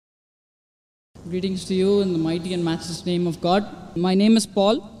Greetings to you in the mighty and matchless name of God. My name is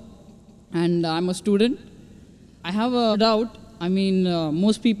Paul, and I'm a student. I have a doubt.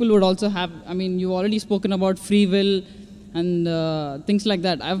 Most people would also have, you've already spoken about free will and things like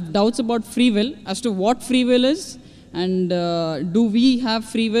that. I have doubts about free will as to what free will is, and do we have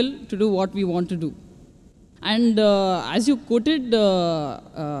free will to do what we want to do? And as you quoted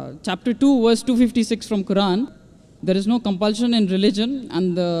chapter 2, verse 256 from Quran, there is no compulsion in religion,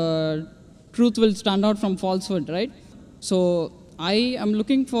 and the truth will stand out from falsehood, right? So I am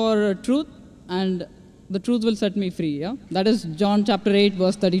looking for truth, and the truth will set me free, yeah? That is John chapter 8,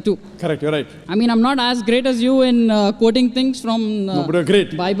 verse 32. Correct, you're right. I'm not as great as you in quoting things from No, but you're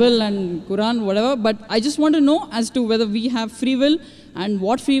great. Bible and Quran, whatever, but I just want to know as to whether we have free will and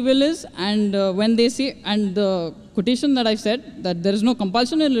what free will is, and when they say, and the quotation that I said, that there is no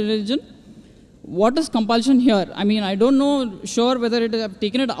compulsion in religion, what is compulsion here? I don't know sure whether it have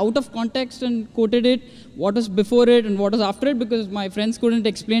taken it out of context and quoted it, what is before it and what is after it, because my friends couldn't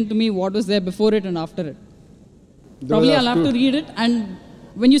explain to me what was there before it and after it. Probably I'll have to read it. And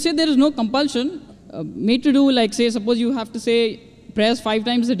when you say there is no compulsion, made to do, like say, suppose you have to say prayers 5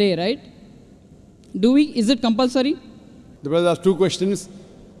 times a day, right? Is it compulsory? The brother asked 2 questions.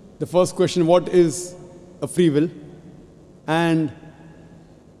 The first question, what is a free will? And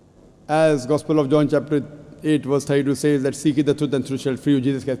as Gospel of John chapter 8 verse 32 says that seek ye the truth and truth shall free you.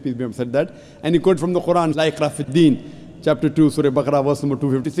 Jesus Christ, peace be upon him, said that. And he quoted from the Quran, like Rafiddin, chapter 2, Surah Baqarah, verse number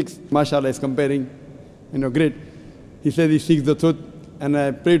 256. MashaAllah is comparing, great. He says he seeks the truth, and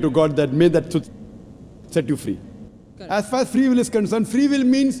I pray to God that may that truth set you free. Correct. As far as free will is concerned, free will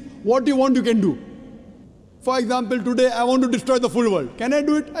means what you want you can do. For example, today I want to destroy the full world. Can I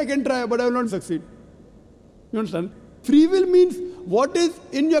do it? I can try, but I will not succeed. You understand? Free will means what is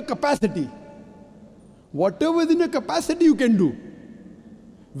in your capacity. Whatever is in your capacity you can do.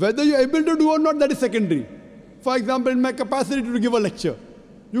 Whether you are able to do or not, that is secondary. For example, in my capacity to give a lecture,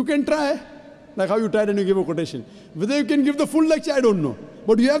 you can try, like how you tried and you give a quotation. Whether you can give the full lecture, I don't know.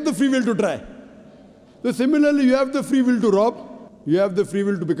 But you have the free will to try. So similarly, you have the free will to rob, you have the free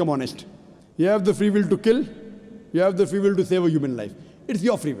will to become honest. You have the free will to kill, you have the free will to save a human life. It's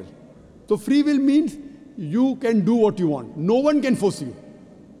your free will. So free will means you can do what you want. No one can force you.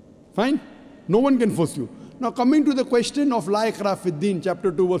 Fine? No one can force you. Now coming to the question of La Ikrah fi Din,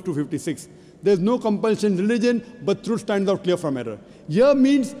 chapter 2, verse 256. There is no compulsion in religion, but truth stands out clear from error. Here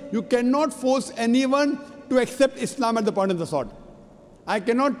means you cannot force anyone to accept Islam at the point of the sword. I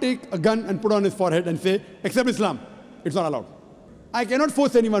cannot take a gun and put on his forehead and say, accept Islam. It's not allowed. I cannot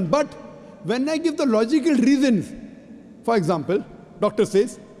force anyone, but when I give the logical reasons, for example, doctor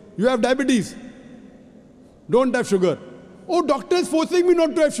says, you have diabetes, don't have sugar. Oh, doctor is forcing me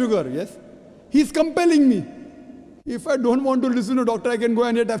not to have sugar. Yes, he's compelling me. If I don't want to listen to doctor, I can go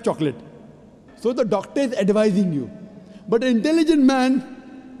and yet have chocolate. So the doctor is advising you. But an intelligent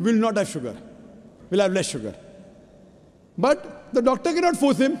man will not have sugar, will have less sugar. But the doctor cannot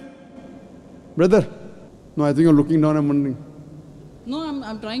force him. Brother, no, I think you're looking down, I'm wondering. No,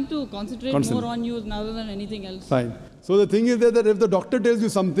 I'm trying to concentrate more on you rather than anything else. Fine. So the thing is that if the doctor tells you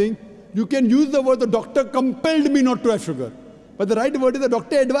something, you can use the word, the doctor compelled me not to have sugar. But the right word is the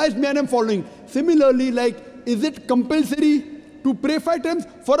doctor advised me and I'm following. Similarly, like, is it compulsory to pray 5 times?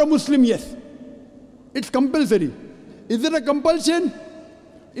 For a Muslim, yes. It's compulsory. Is it a compulsion?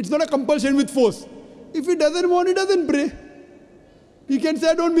 It's not a compulsion with force. If he doesn't want, he doesn't pray. He can say,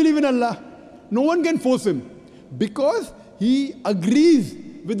 I don't believe in Allah. No one can force him. Because he agrees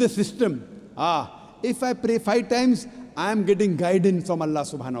with the system. If I pray 5 times, I am getting guidance from Allah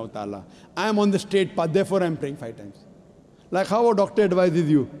subhanahu wa ta'ala. I am on the straight path, therefore I am praying 5 times. Like how a doctor advises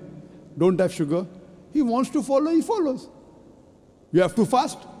you, don't have sugar. He wants to follow, he follows. You have to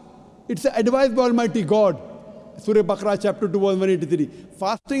fast. It's advised by Almighty God. Surah Baqarah chapter 2 verse 183.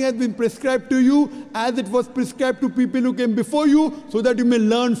 Fasting has been prescribed to you as it was prescribed to people who came before you, so that you may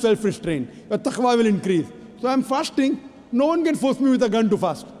learn self-restraint. Your taqwa will increase. So I am fasting. No one can force me with a gun to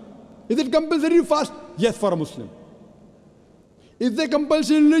fast. Is it compulsory to fast? Yes, for a Muslim. Is there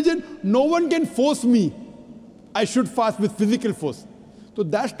compulsion in religion? No one can force me. I should fast with physical force. So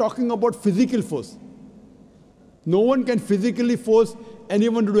that's talking about physical force. No one can physically force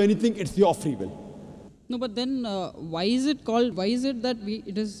anyone to do anything. It's your free will. No, but then why is it that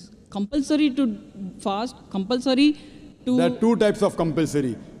it is compulsory to fast, compulsory to... There are 2 types of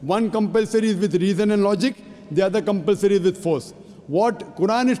compulsory. One compulsory is with reason and logic. The other compulsory is with force. What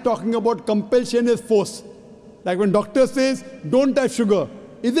Quran is talking about, compulsion is force. Like when doctor says, don't have sugar.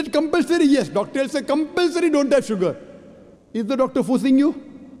 Is it compulsory? Yes. Doctor will say, compulsory, don't have sugar. Is the doctor forcing you?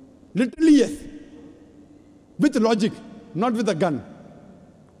 Literally, yes. With logic, not with a gun.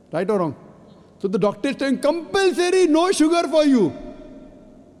 Right or wrong? So the doctor is saying compulsory, no sugar for you.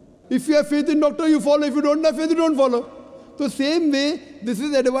 If you have faith in doctor, you follow. If you don't have faith, you don't follow. So same way, this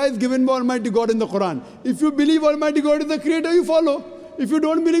is advice given by Almighty God in the Quran. If you believe Almighty God is the creator, you follow. If you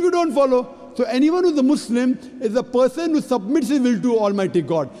don't believe, you don't follow. So anyone who is a Muslim is a person who submits his will to Almighty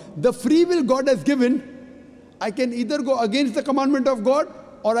God. The free will God has given, I can either go against the commandment of God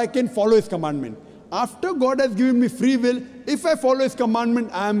or I can follow His commandment. After God has given me free will, if I follow His commandment,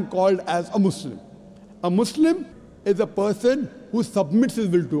 I am called as a Muslim. A Muslim is a person who submits his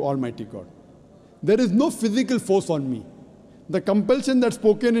will to Almighty God. There is no physical force on me. The compulsion that's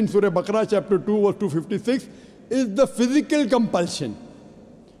spoken in Surah Baqarah chapter 2 verse 256 is the physical compulsion.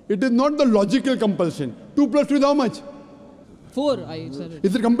 It is not the logical compulsion. 2 plus 2 is how much? 4, I said it.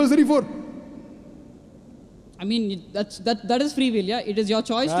 Is it compulsory 4? I mean, that is free will, yeah? It is your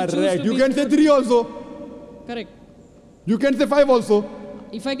choice to choose right. to You be can say 3 also. Correct. You can say 5 also.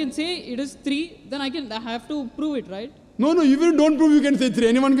 If I can say it is 3, then I have to prove it, right? No, even don't prove you can say 3.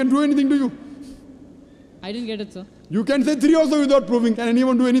 Anyone can do anything to you. I didn't get it, sir. You can say 3 also without proving. Can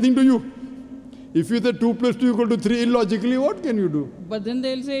anyone do anything to you? If you say 2 plus 2 equal to 3 illogically, what can you do? But then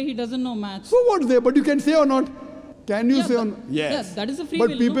they'll say he doesn't know maths. So what's there? But you can say or not? Can you say or not? Yes. Yes. That is a free but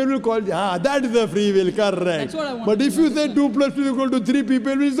will. But people will call, that is a free will, correct. That's what I want. But if you say 2 plus 2 equal to 3,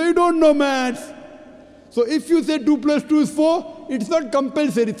 people will say you don't know maths. So if you say 2 plus 2 is 4, it's not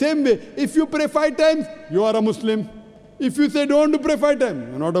compulsory. Same way, if you pray 5 times, you are a Muslim. If you say don't pray 5 times,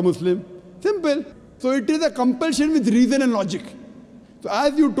 you're not a Muslim. Simple. So it is a compulsion with reason and logic. So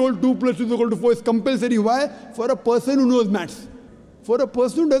as you told 2 plus 2 is equal to 4 is compulsory. Why? For a person who knows maths. For a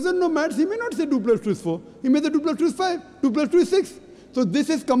person who doesn't know maths, he may not say 2 plus 2 is 4. He may say 2 plus 2 is 5. 2 plus 2 is 6. So this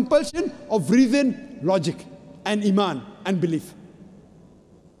is compulsion of reason, logic, and iman and belief.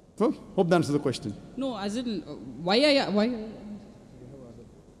 So hope that answers the question. No, as in, why? Do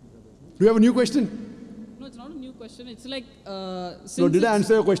you have a new question? No, it's not a new question. It's like, No, did I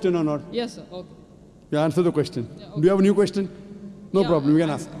answer your question or not? Yes, sir. Okay. You answer the question. Yeah, okay. Do you have a new question? No problem, you can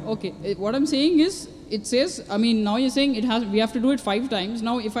ask. Okay. What I'm saying is, it says, I mean, now you're saying we have to do it 5 times.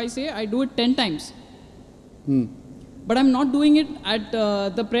 Now, if I say I do it 10 times, but I'm not doing it at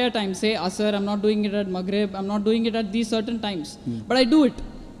the prayer time, say Asr, I'm not doing it at Maghrib, I'm not doing it at these certain times, but I do it.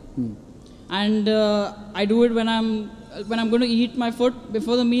 And I do it when I'm going to eat my food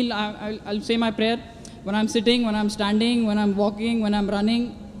before the meal. I'll say my prayer. When I'm sitting, when I'm standing, when I'm walking, when I'm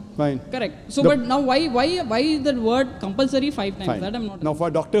running. Fine. Correct. So, but now why that word compulsory 5 times? Fine. That I'm not. Now, for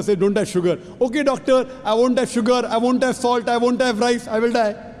doctor say don't have sugar. Okay, doctor, I won't have sugar. I won't have salt. I won't have rice. I will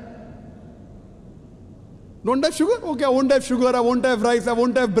die. Don't have sugar? Okay, I won't have sugar. I won't have rice. I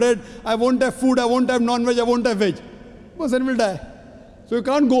won't have bread. I won't have food. I won't have non-veg. I won't have veg. Person will die. So you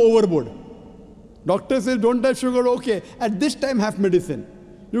can't go overboard. Doctor says don't have sugar. Okay, at this time have medicine.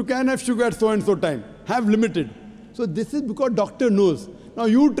 You can have sugar at so and so time. Have limited. So this is because doctor knows. Now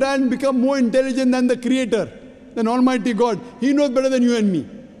you try and become more intelligent than the Creator, than Almighty God. He knows better than you and me.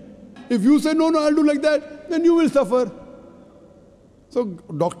 If you say, no, I'll do like that, then you will suffer. So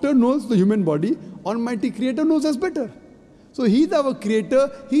doctor knows the human body. Almighty Creator knows us better. So He's our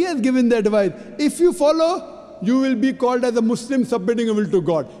Creator. He has given the advice. If you follow, you will be called as a Muslim submitting your will to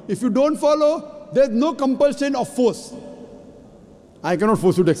God. If you don't follow, there's no compulsion of force. I cannot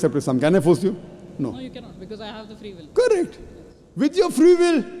force you to accept Islam. Can I force you? No. No, you cannot, because I have the free will. Correct. With your free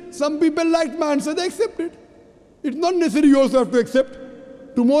will, some people like man, so they accept it. It's not necessary you also have to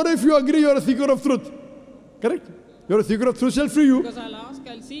accept. Tomorrow if you agree, you're a seeker of truth. Correct? You're a seeker of truth, shall free you. Because I'll ask,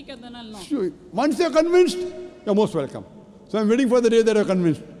 I'll seek, and then I'll knock. Sure. Once you're convinced, you're most welcome. So I'm waiting for the day that you're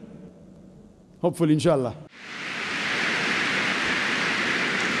convinced. Hopefully, inshallah.